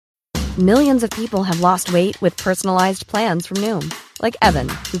Millions of people have lost weight with personalized plans from Noom. Like Evan,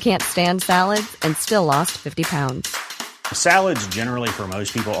 who can't stand salads and still lost 50 pounds. Salads generally for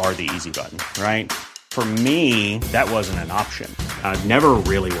most people are the easy button, right? For me, that wasn't an option. I never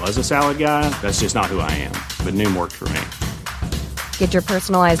really was a salad guy. That's just not who I am. But Noom worked for me. Get your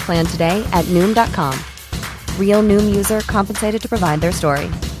personalized plan today at Noom.com. Real Noom user compensated to provide their story.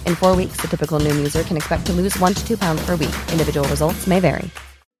 In 4 weeks, the typical Noom user can expect to lose 1 to 2 pounds per week. Individual results may vary.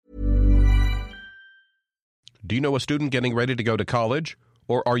 Do you know a student getting ready to go to college?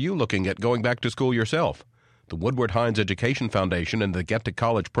 Or are you looking at going back to school yourself? The Woodward Hines Education Foundation and the Get to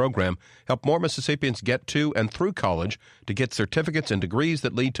College program help more Mississippians get to and through college to get certificates and degrees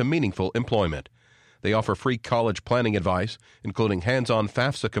that lead to meaningful employment. They offer free college planning advice, including hands-on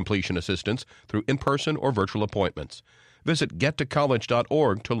FAFSA completion assistance through in-person or virtual appointments. Visit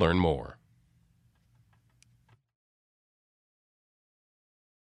gettocollege.org to learn more.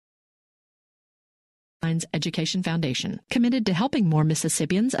 Hines Education Foundation, committed to helping more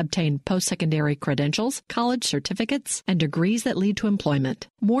Mississippians obtain post-secondary credentials, college certificates, and degrees that lead to employment.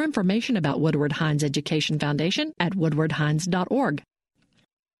 More information about Woodward Hines Education Foundation at woodwardhines.org.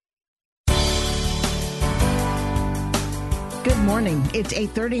 Good morning. It's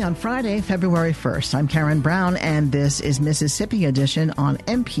 8:30 on Friday, February 1st. I'm Karen Brown, and this is Mississippi Edition on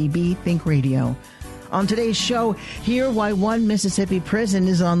MPB Think Radio. On today's show, hear why one Mississippi prison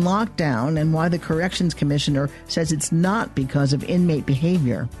is on lockdown and why the Corrections Commissioner says it's not because of inmate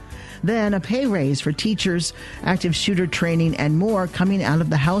behavior. Then a pay raise for teachers, active shooter training, and more coming out of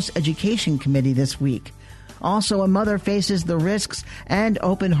the House Education Committee this week. Also, a mother faces the risks and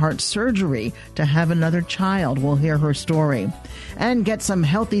open heart surgery to have another child. We'll hear her story. And get some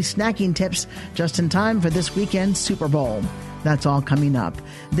healthy snacking tips just in time for this weekend's Super Bowl. That's all coming up.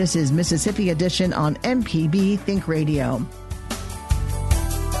 This is Mississippi Edition on MPB Think Radio.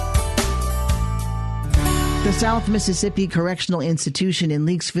 The South Mississippi Correctional Institution in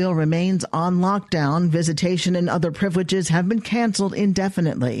Leakesville remains on lockdown. Visitation and other privileges have been canceled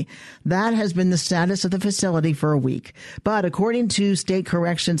indefinitely. That has been the status of the facility for a week. But according to state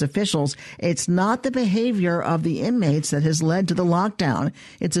corrections officials, it's not the behavior of the inmates that has led to the lockdown.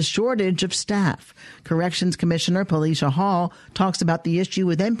 It's a shortage of staff. Corrections Commissioner Felicia Hall talks about the issue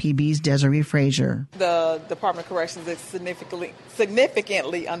with MPB's Desiree Frazier. The Department of Corrections is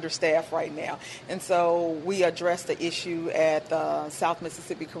significantly understaffed right now. And so we addressed the issue at the South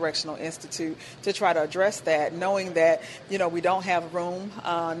Mississippi Correctional Institute to try to address that, knowing that, we don't have room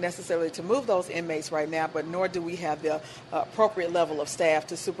necessarily to move those inmates right now, but nor do we have the appropriate level of staff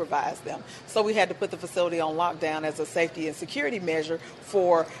to supervise them. So we had to put the facility on lockdown as a safety and security measure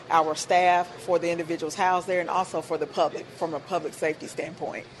for our staff, for the individuals housed there, and also for the public, from a public safety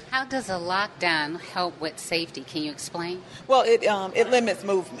standpoint. How does a lockdown help with safety? Can you explain? Well, it limits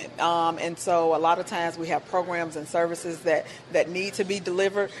movement, and so a lot of times we have programs and services that need to be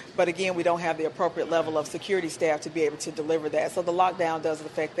delivered, but again, we don't have the appropriate level of security staff to be able to deliver that. So the lockdown does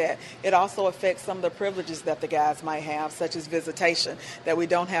affect that. It also affects some of the privileges that the guys might have, such as visitation, that we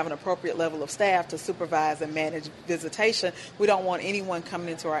don't have an appropriate level of staff to supervise and manage visitation. We don't want anyone coming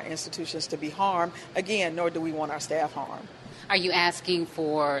into our institutions to be harmed, again, nor do we want our staff harmed. Are you asking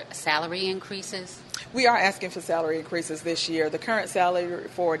for salary increases? We are asking for salary increases this year. The current salary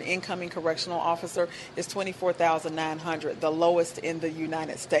for an incoming correctional officer is $24,900, the lowest in the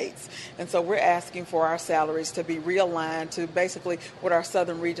United States. And so we're asking for our salaries to be realigned to basically what our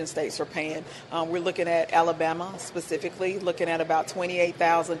southern region states are paying. We're looking at Alabama specifically, looking at about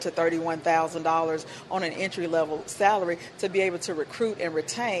 $28,000 to $31,000 on an entry-level salary to be able to recruit and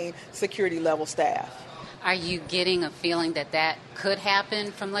retain security-level staff. Are you getting a feeling that could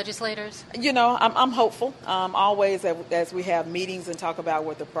happen from legislators? I'm hopeful. Always as we have meetings and talk about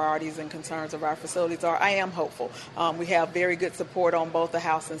what the priorities and concerns of our facilities are, I am hopeful. We have very good support on both the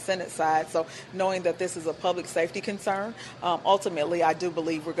House and Senate side. So knowing that this is a public safety concern, ultimately I do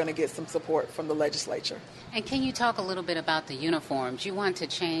believe we're going to get some support from the legislature. And can you talk a little bit about the uniforms? You want to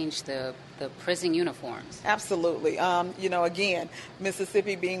change the prison uniforms. Absolutely. Again,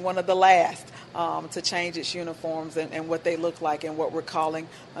 Mississippi being one of the last to change its uniforms and what they look like and what we're calling,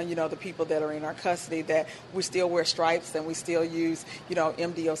 the people that are in our custody, that we still wear stripes and we still use,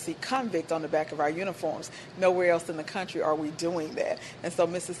 MDOC convict on the back of our uniforms. Nowhere else in the country are we doing that. And so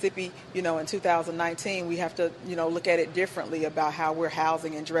Mississippi, in 2019, we have to, look at it differently about how we're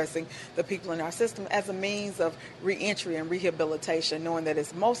housing and dressing the people in our system as a means of reentry and rehabilitation, knowing that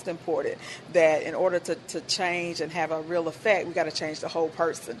it's most important that in order to change and have a real effect, we got to change the whole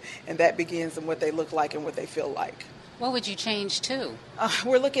person. And that begins in what they look like and what they feel like. What would you change to?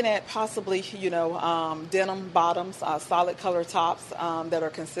 We're looking at possibly, denim bottoms, solid color tops that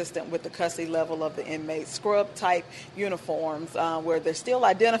are consistent with the custody level of the inmates, scrub-type uniforms where they're still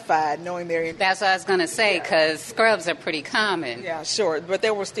identified, knowing they're... That's what I was going to say, because scrubs are pretty common. Yeah, sure. But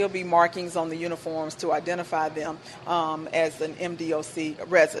there will still be markings on the uniforms to identify them as an MDOC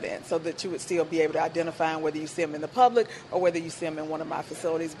resident, so that you would still be able to identify whether you see them in the public or whether you see them in one of my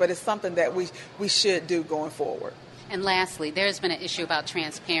facilities. But it's something that we should do going forward. And lastly, there's been an issue about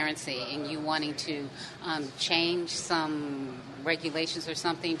transparency and you wanting to change some regulations or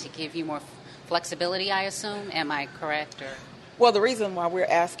something to give you more flexibility, I assume. Am I correct? Well, the reason why we're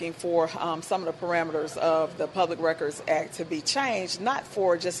asking for some of the parameters of the Public Records Act to be changed, not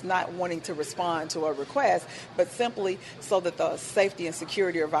for just not wanting to respond to a request, but simply so that the safety and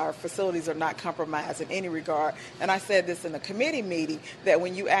security of our facilities are not compromised in any regard. And I said this in a committee meeting, that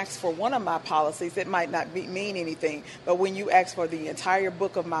when you ask for one of my policies, it might not mean anything, but when you ask for the entire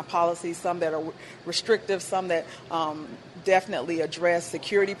book of my policies, some that are restrictive, some that definitely address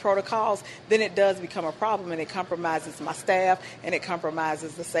security protocols, then it does become a problem, and it compromises my staff and it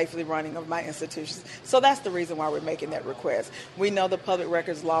compromises the safely running of my institutions. So that's the reason why we're making that request. We know the public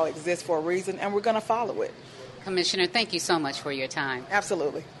records law exists for a reason, and we're going to follow it. Commissioner, thank you so much for your time.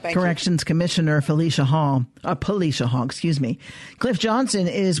 Absolutely. Thank you. Corrections Commissioner Policia Hall, Cliff Johnson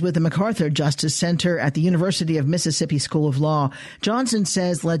is with the MacArthur Justice Center at the University of Mississippi School of Law. Johnson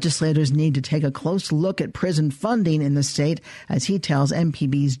says legislators need to take a close look at prison funding in the state, as he tells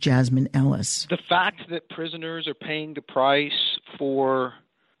MPB's Jasmine Ellis. The fact that prisoners are paying the price for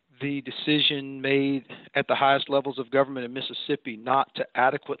the decision made at the highest levels of government in Mississippi not to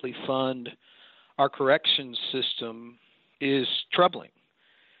adequately fund our corrections system is troubling.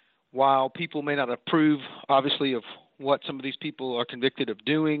 While people may not approve, obviously, of what some of these people are convicted of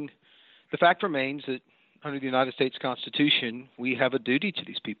doing, the fact remains that under the United States Constitution, we have a duty to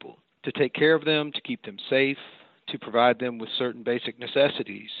these people to take care of them, to keep them safe, to provide them with certain basic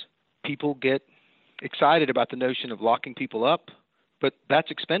necessities. People get excited about the notion of locking people up, but that's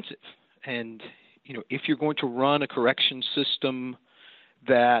expensive. And, if you're going to run a correction system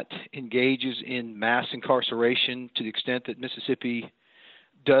that engages in mass incarceration to the extent that Mississippi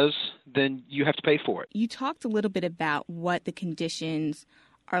does, then you have to pay for it. You talked a little bit about what the conditions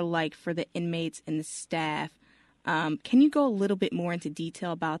are like for the inmates and the staff. Can you go a little bit more into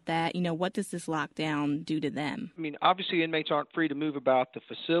detail about that? What does this lockdown do to them? Obviously inmates aren't free to move about the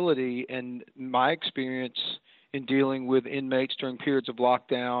facility, and my experience in dealing with inmates during periods of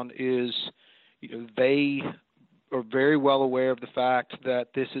lockdown is, they are very well aware of the fact that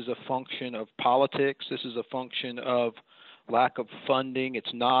this is a function of politics. This is a function of lack of funding.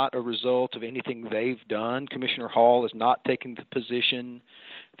 It's not a result of anything they've done. Commissioner Hall is not taking the position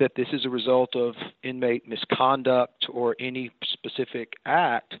that this is a result of inmate misconduct or any specific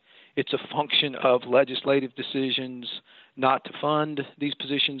act. It's a function of legislative decisions not to fund these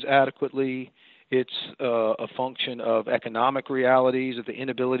positions adequately. It's a function of economic realities, of the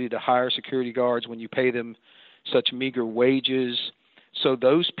inability to hire security guards when you pay them such meager wages. So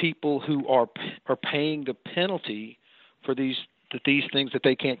those people who are paying the penalty for these things that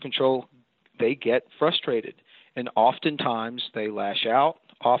they can't control, they get frustrated. And oftentimes they lash out.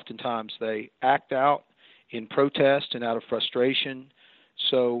 Oftentimes they act out in protest and out of frustration.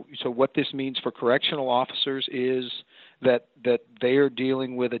 So what this means for correctional officers is that they are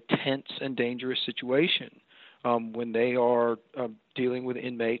dealing with a tense and dangerous situation when they are dealing with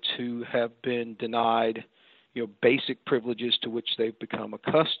inmates who have been denied basic privileges to which they've become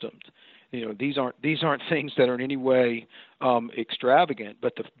accustomed. These aren't things that are in any way extravagant,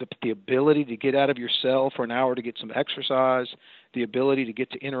 but the ability to get out of your cell for an hour to get some exercise, the ability to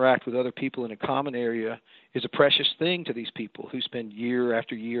get to interact with other people in a common area is a precious thing to these people who spend year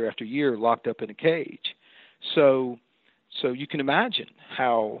after year after year locked up in a cage. So you can imagine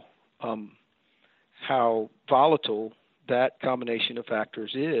how volatile that combination of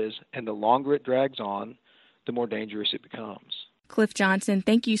factors is, and the longer it drags on, the more dangerous it becomes. Cliff Johnson,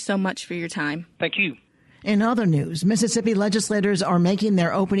 thank you so much for your time. Thank you. In other news, Mississippi legislators are making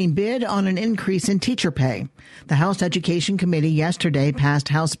their opening bid on an increase in teacher pay. The House Education Committee yesterday passed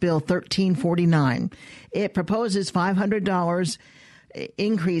House Bill 1349. It proposes $500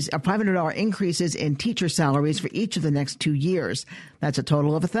 increases in teacher salaries for each of the next 2 years. That's a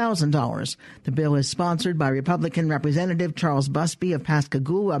total of $1,000. The bill is sponsored by Republican Representative Charles Busby of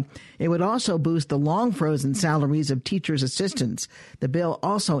Pascagoula. It would also boost the long-frozen salaries of teachers' assistants. The bill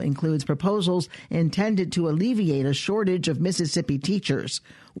also includes proposals intended to alleviate a shortage of Mississippi teachers.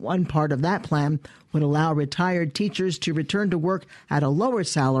 One part of that plan would allow retired teachers to return to work at a lower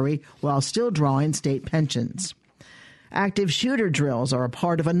salary while still drawing state pensions. Active shooter drills are a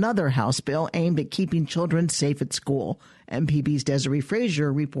part of another House bill aimed at keeping children safe at school. MPB's Desiree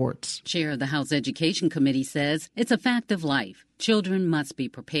Frazier reports. Chair of the House Education Committee says it's a fact of life. Children must be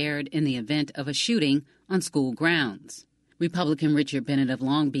prepared in the event of a shooting on school grounds. Republican Richard Bennett of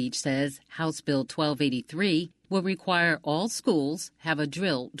Long Beach says House Bill 1283 will require all schools have a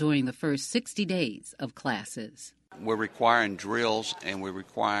drill during the first 60 days of classes. We're requiring drills, and we're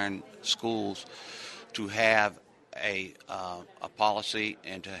requiring schools to have a policy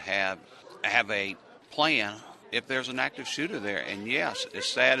and to have a plan if there's an active shooter there. And yes, as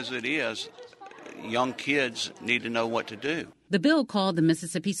sad as it is, young kids need to know what to do. The bill, called the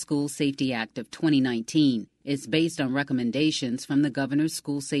Mississippi School Safety Act of 2019, is based on recommendations from the Governor's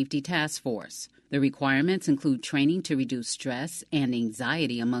School Safety Task Force. The requirements include training to reduce stress and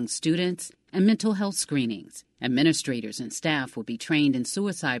anxiety among students and mental health screenings. Administrators and staff will be trained in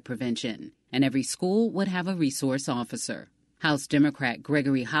suicide prevention, and every school would have a resource officer. House Democrat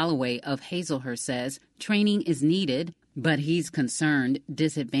Gregory Holloway of Hazelhurst says training is needed, but he's concerned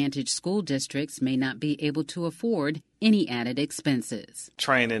disadvantaged school districts may not be able to afford any added expenses.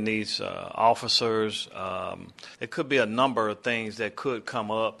 Training these officers, it could be a number of things that could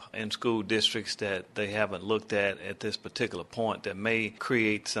come up in school districts that they haven't looked at this particular point that may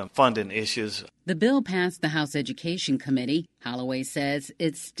create some funding issues. The bill passed the House Education Committee. Holloway says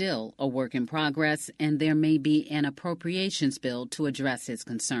it's still a work in progress, and there may be an appropriations bill to address his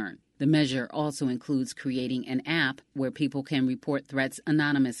concern. The measure also includes creating an app where people can report threats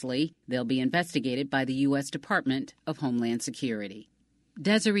anonymously. They'll be investigated by the U.S. Department of Homeland Security.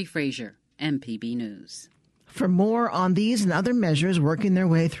 Desiree Frazier, MPB News. For more on these and other measures working their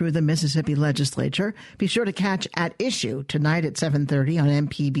way through the Mississippi legislature, be sure to catch At Issue tonight at 7:30 on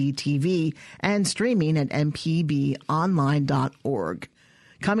MPB TV and streaming at mpbonline.org.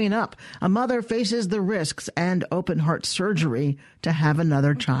 Coming up, a mother faces the risks and open heart surgery to have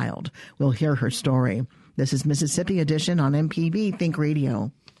another child. We'll hear her story. This is Mississippi Edition on MPB Think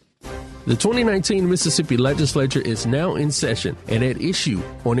Radio. The 2019 Mississippi Legislature is now in session, and At Issue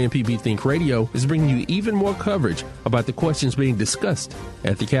on MPB Think Radio is bringing you even more coverage about the questions being discussed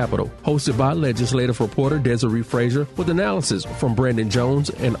at the Capitol. Hosted by legislative reporter Desiree Frazier with analysis from Brandon Jones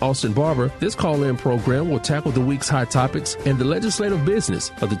and Austin Barber, this call-in program will tackle the week's hot topics and the legislative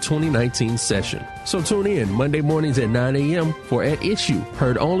business of the 2019 session. So tune in Monday mornings at 9 a.m. for At Issue,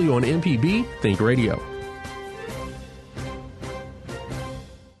 heard only on MPB Think Radio.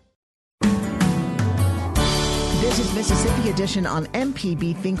 This is Mississippi Edition on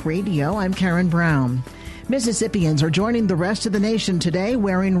MPB Think Radio. I'm Karen Brown. Mississippians are joining the rest of the nation today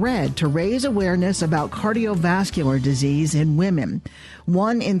wearing red to raise awareness about cardiovascular disease in women.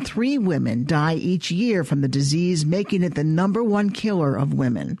 1 in 3 women die each year from the disease, making it the #1 killer of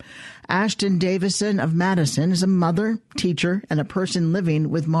women. Ashton Davison of Madison is a mother, teacher, and a person living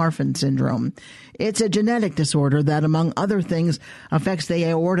with Marfan syndrome. It's a genetic disorder that, among other things, affects the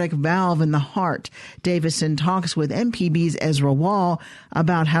aortic valve in the heart. Davison talks with MPB's Ezra Wall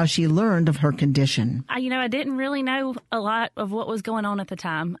about how she learned of her condition. I didn't really know a lot of what was going on at the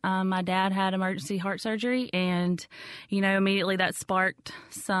time. My dad had emergency heart surgery, and, immediately that sparked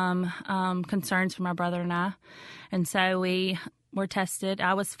some concerns for my brother and I. And so we were tested.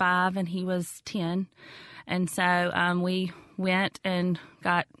 I was 5 and he was 10. And so we went and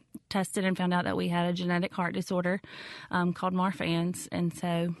got tested and found out that we had a genetic heart disorder called Marfan's, and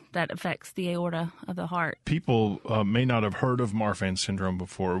so that affects the aorta of the heart. People may not have heard of Marfan syndrome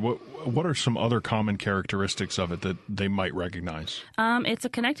before. What are some other common characteristics of it that they might recognize? It's a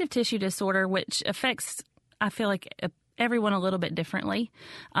connective tissue disorder which affects, I feel like, everyone a little bit differently.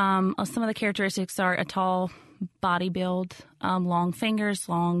 Some of the characteristics are a tall body build, long fingers,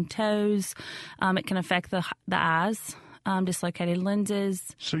 long toes. It can affect the eyes. Dislocated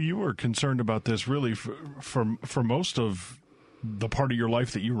lenses. So you were concerned about this really for most of the part of your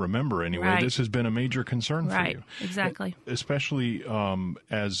life that you remember anyway. Right. This has been a major concern for you. Right, exactly. Especially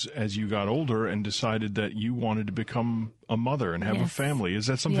as you got older and decided that you wanted to become a mother and have a family. Is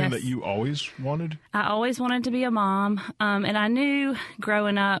that something that you always wanted? I always wanted to be a mom. And I knew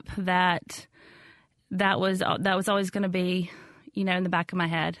growing up that was always going to be, in the back of my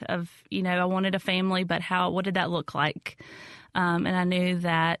head of, I wanted a family, but what did that look like? And I knew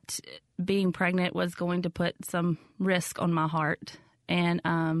that being pregnant was going to put some risk on my heart. And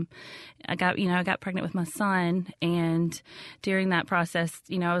I got pregnant with my son, and during that process,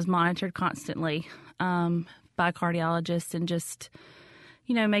 I was monitored constantly by a cardiologist, and just,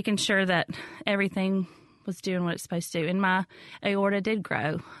 making sure that everything was doing what it's supposed to. And my aorta did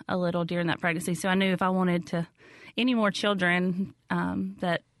grow a little during that pregnancy, so I knew if I wanted any more children,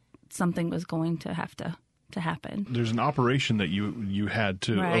 that something was going to have to to happen. There's an operation that you had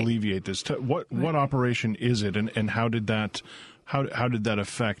to right. alleviate this. What operation is it, and how did that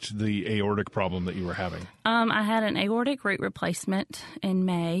affect the aortic problem that you were having? I had an aortic root replacement in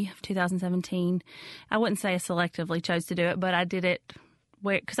May of 2017. I wouldn't say I selectively chose to do it, but I did it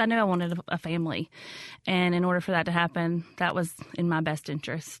because I knew I wanted a family. And in order for that to happen, that was in my best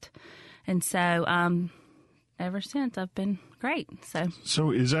interest. And so ever since, I've been great.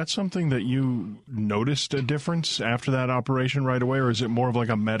 So is that something that you noticed a difference after that operation right away, or is it more of like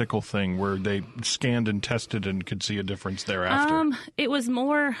a medical thing where they scanned and tested and could see a difference thereafter? It was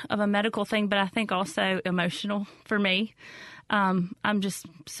more of a medical thing, but I think also emotional for me. I'm just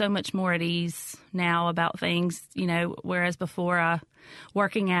so much more at ease now about things, whereas before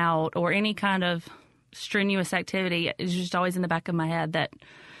working out or any kind of strenuous activity is just always in the back of my head that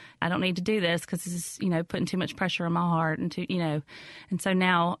I don't need to do this because this is, putting too much pressure on my heart and and so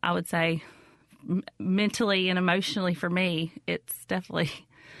now I would say mentally and emotionally for me, it's definitely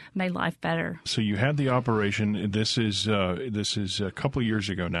made life better. So you had the operation. This is a couple years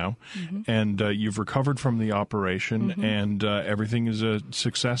ago now, and you've recovered from the operation, and everything is a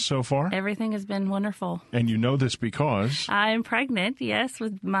success so far? Everything has been wonderful. And you know this because? I am pregnant, yes,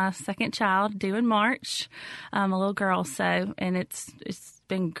 with my second child due in March, a little girl. And it's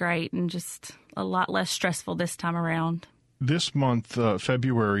been great and just a lot less stressful this time around. This month,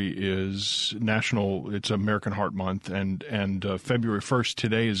 February is it's American Heart Month, and February 1st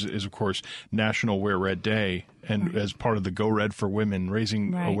today is of course National Wear Red Day, and as part of the Go Red for Women,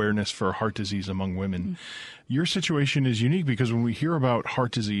 raising awareness for heart disease among women. Your situation is unique because when we hear about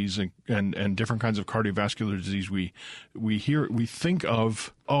heart disease and different kinds of cardiovascular disease, we think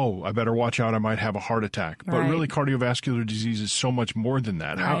of, I better watch out, I might have a heart attack. But really, cardiovascular disease is so much more than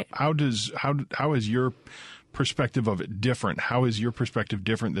that. Right. How is your perspective of it different? How is your perspective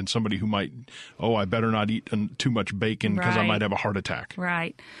different than somebody who might, I better not eat too much bacon because I might have a heart attack?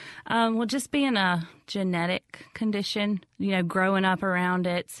 Right. Well, just being a genetic condition, growing up around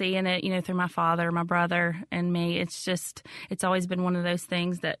it, seeing it, through my father, my brother, and me, it's always been one of those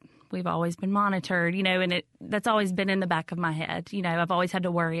things that we've always been monitored, and that's always been in the back of my head. I've always had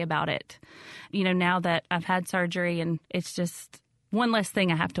to worry about it. Now that I've had surgery, and it's just one less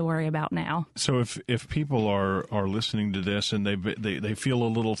thing I have to worry about now. So if people are listening to this and they feel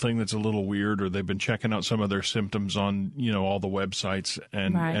a little thing that's a little weird, or they've been checking out some of their symptoms on all the websites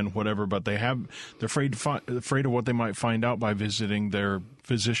and whatever, but they're afraid of what they might find out by visiting their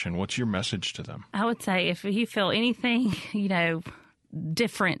physician, what's your message to them? I would say if you feel anything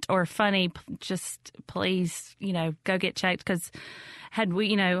different or funny, just please go get checked, because had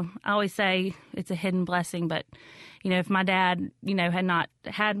we I always say it's a hidden blessing, but if my dad, had not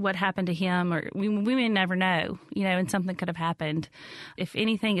had what happened to him, or we may never know, and something could have happened. If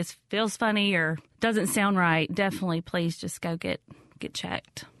anything feels funny or doesn't sound right, definitely please just go get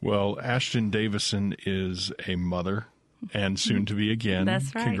checked. Well, Ashton Davison is a mother and soon to be again.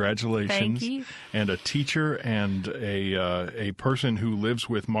 That's right. Congratulations. Thank you. And a teacher and a person who lives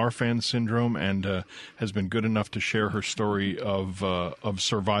with Marfan syndrome and has been good enough to share her story of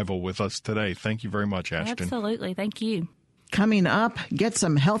survival with us today. Thank you very much, Ashton. Absolutely. Thank you. Coming up, get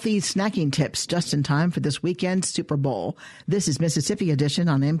some healthy snacking tips just in time for this weekend's Super Bowl. This is Mississippi Edition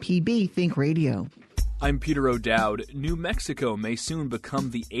on MPB Think Radio. I'm Peter O'Dowd. New Mexico may soon become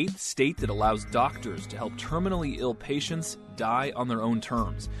the 8th state that allows doctors to help terminally ill patients die on their own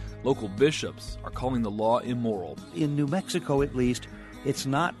terms. Local bishops are calling the law immoral. In New Mexico, at least, it's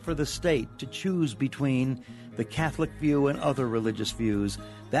not for the state to choose between the Catholic view and other religious views.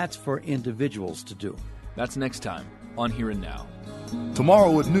 That's for individuals to do. That's next time on Here and Now.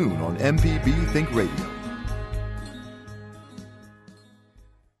 Tomorrow at noon on MPB Think Radio.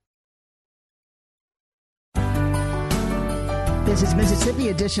 This is Mississippi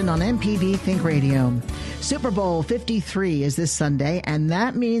Edition on MPB Think Radio. Super Bowl 53 is this Sunday, and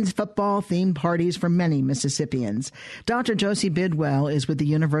that means football-themed parties for many Mississippians. Dr. Josie Bidwell is with the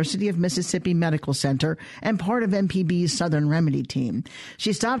University of Mississippi Medical Center and part of MPB's Southern Remedy team.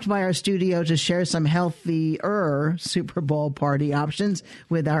 She stopped by our studio to share some healthier Super Bowl party options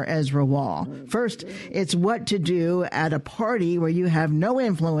with our Ezra Wall. First, it's what to do at a party where you have no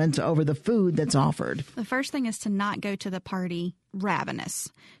influence over the food that's offered. The first thing is to not go to the party ravenous.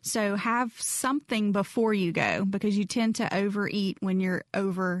 So have something before you go, because you tend to overeat when you're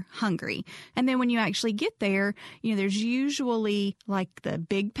over hungry. And then when you actually get there, there's usually like the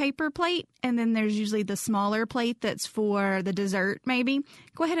big paper plate, and then there's usually the smaller plate that's for the dessert maybe.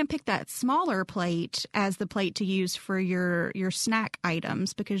 Go ahead and pick that smaller plate as the plate to use for your snack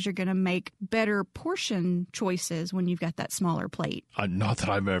items, because you're going to make better portion choices when you've got that smaller plate. Not that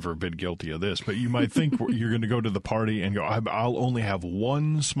I've ever been guilty of this, but you might think you're going to go to the party and go, I'll only have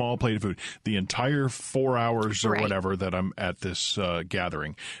one small plate of food the entire 4 hours or whatever that I'm at this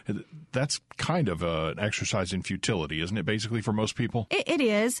gathering. That's kind of an exercise in futility, isn't it, basically, for most people? It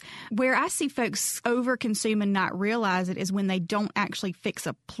is. Where I see folks overconsume and not realize it is when they don't actually fix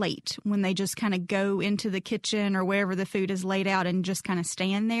a plate, when they just kind of go into the kitchen or wherever the food is laid out and just kind of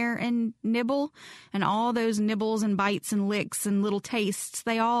stand there and nibble. And all those nibbles and bites and licks and little tastes,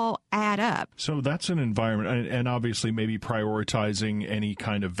 they all add up. So that's an environment, and obviously maybe prioritizing any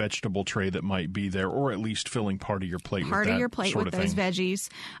kind of vegetable tray that might be there, or at least filling part of your plate with those veggies,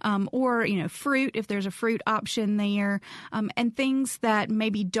 or fruit if there's a fruit option there, and things that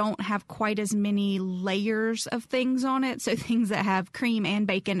maybe don't have quite as many layers of things on it. So things that have cream and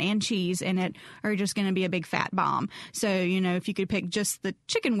bacon and cheese in it are just going to be a big fat bomb. So if you could pick just the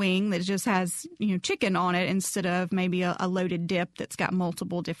chicken wing that just has chicken on it instead of maybe a loaded dip that's got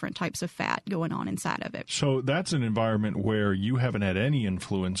multiple different types of fat going on inside of it. So that's an environment where you haven't had any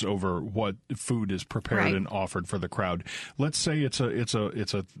influence over what food is prepared and offered for the crowd. Let's say it's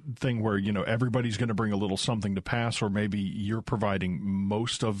a thing where everybody's going to bring a little something to pass, or maybe you're providing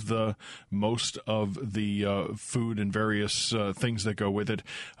most of the food and various things that go with it.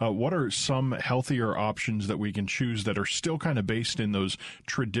 What are some healthier options that we can choose that are still kind of based in those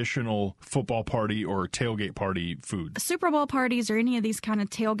traditional football party or tailgate party foods? Super Bowl parties or any of these kind of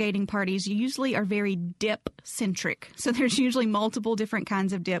tailgating parties usually are very dip centric. So there's usually multiple different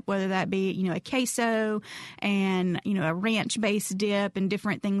kinds of dip, whether that be, a queso and, a ranch based dip and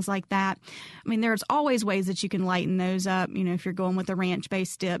different things like that. I mean, there's always ways that you can lighten those up. If you're going with a ranch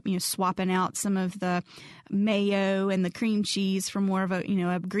based dip, swapping out some of the mayo and the cream cheese for more of a,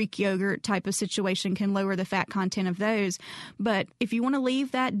 a Greek yogurt type of situation can lower the fat content of those. But if you want to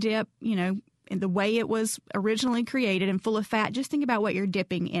leave that dip, the way it was originally created and full of fat, just think about what you're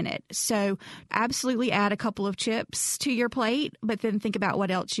dipping in it. So absolutely add a couple of chips to your plate, but then think about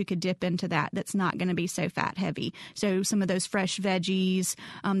what else you could dip into that's not going to be so fat heavy. So some of those fresh veggies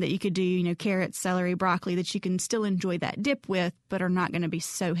that you could do, carrots, celery, broccoli, that you can still enjoy that dip with, but are not going to be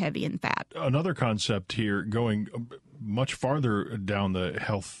so heavy in fat. Another concept here, going much farther down the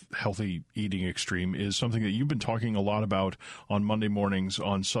healthy eating extreme, is something that you've been talking a lot about on Monday mornings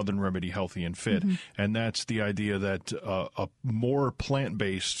on Southern Remedy Healthy and Fit, and that's the idea that a more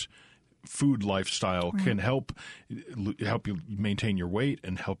plant-based food lifestyle can help you maintain your weight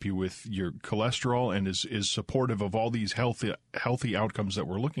and help you with your cholesterol, and is supportive of all these healthy outcomes that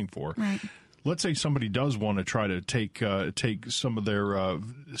we're looking for. Right. Let's say somebody does want to try to take some of their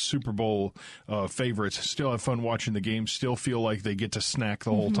Super Bowl favorites, still have fun watching the game, still feel like they get to snack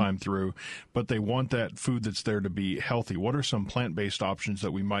the whole time through, but they want that food that's there to be healthy. What are some plant-based options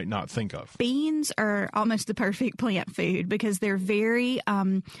that we might not think of? Beans are almost the perfect plant food because they're very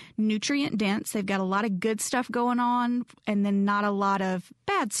nutrient dense. They've got a lot of good stuff going on and then not a lot of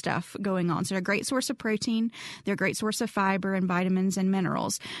bad stuff going on. So they're a great source of protein. They're a great source of fiber and vitamins and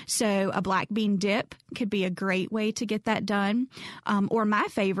minerals. So a black bean dip could be a great way to get that done. Or my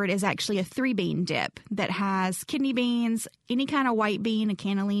favorite is actually a 3-bean dip that has kidney beans, any kind of white bean, a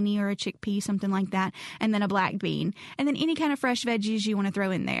cannellini or a chickpea, something like that, and then a black bean. And then any kind of fresh veggies you want to throw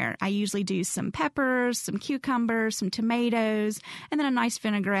in there. I usually do some peppers, some cucumbers, some tomatoes, and then a nice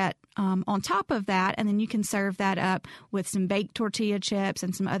vinaigrette on top of that. And then you can serve that up with some baked tortilla chips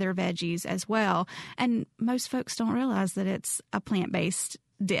and some other veggies as well. And most folks don't realize that it's a plant-based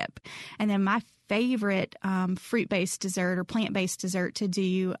dip. And then my favorite fruit-based dessert or plant-based dessert to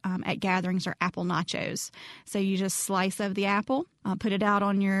do at gatherings are apple nachos. So you just slice of the apple, put it out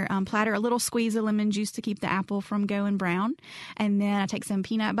on your platter, a little squeeze of lemon juice to keep the apple from going brown. And then I take some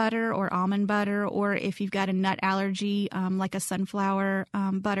peanut butter or almond butter, or if you've got a nut allergy, like a sunflower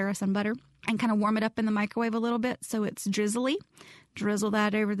butter, a sun butter, and kind of warm it up in the microwave a little bit so it's drizzly. Drizzle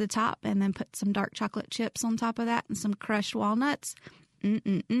that over the top and then put some dark chocolate chips on top of that and some crushed walnuts.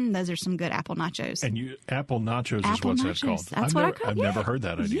 Those are some good apple nachos. And apple nachos is what's that called? That's what I call it. I've never heard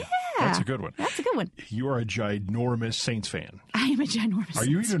that idea. That's a good one. That's a good one. You are a ginormous Saints fan. I am a ginormous Are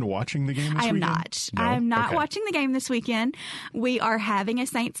you even watching the game this weekend? Not. No? I am not watching the game this weekend. We are having a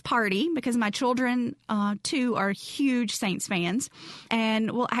Saints party because my children, too, are huge Saints fans.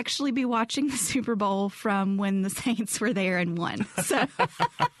 And we'll actually be watching the Super Bowl from when the Saints were there and won. So,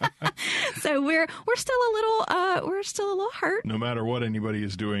 so we're still a little hurt. No matter what anybody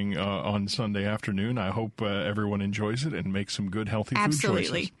is doing on Sunday afternoon, I hope everyone enjoys it and makes some good, healthy food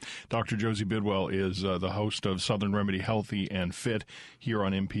choices. Dr. Josie Bidwell is the host of Southern Remedy Healthy and Fit here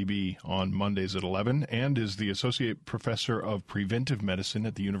on MPB on Mondays at 11 and is the Associate Professor of Preventive Medicine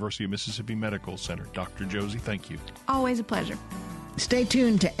at the University of Mississippi Medical Center. Dr. Josie, thank you. Always a pleasure. Stay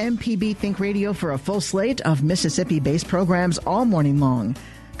tuned to MPB Think Radio for a full slate of Mississippi-based programs all morning long.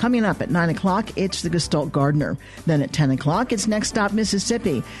 Coming up at 9 o'clock, it's the Gestalt Gardener. Then at 10 o'clock, it's Next Stop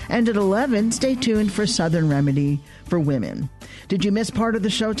Mississippi. And at 11, stay tuned for Southern Remedy for Women. Did you miss part of the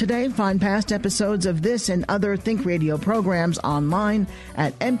show today? Find past episodes of this and other Think Radio programs online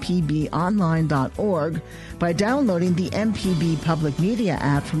at mpbonline.org by downloading the MPB Public Media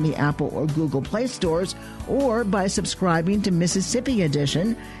app from the Apple or Google Play stores or by subscribing to Mississippi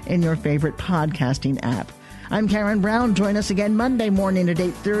Edition in your favorite podcasting app. I'm Karen Brown. Join us again Monday morning at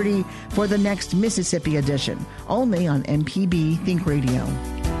 8:30 for the next Mississippi Edition, only on MPB Think Radio.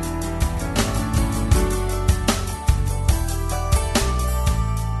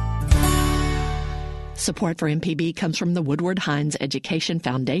 Support for MPB comes from the Woodward Hines Education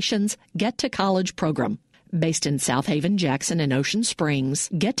Foundation's Get to College program. Based in South Haven, Jackson, and Ocean Springs,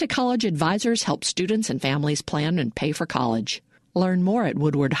 Get to College advisors help students and families plan and pay for college. Learn more at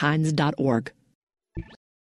woodwardhines.org.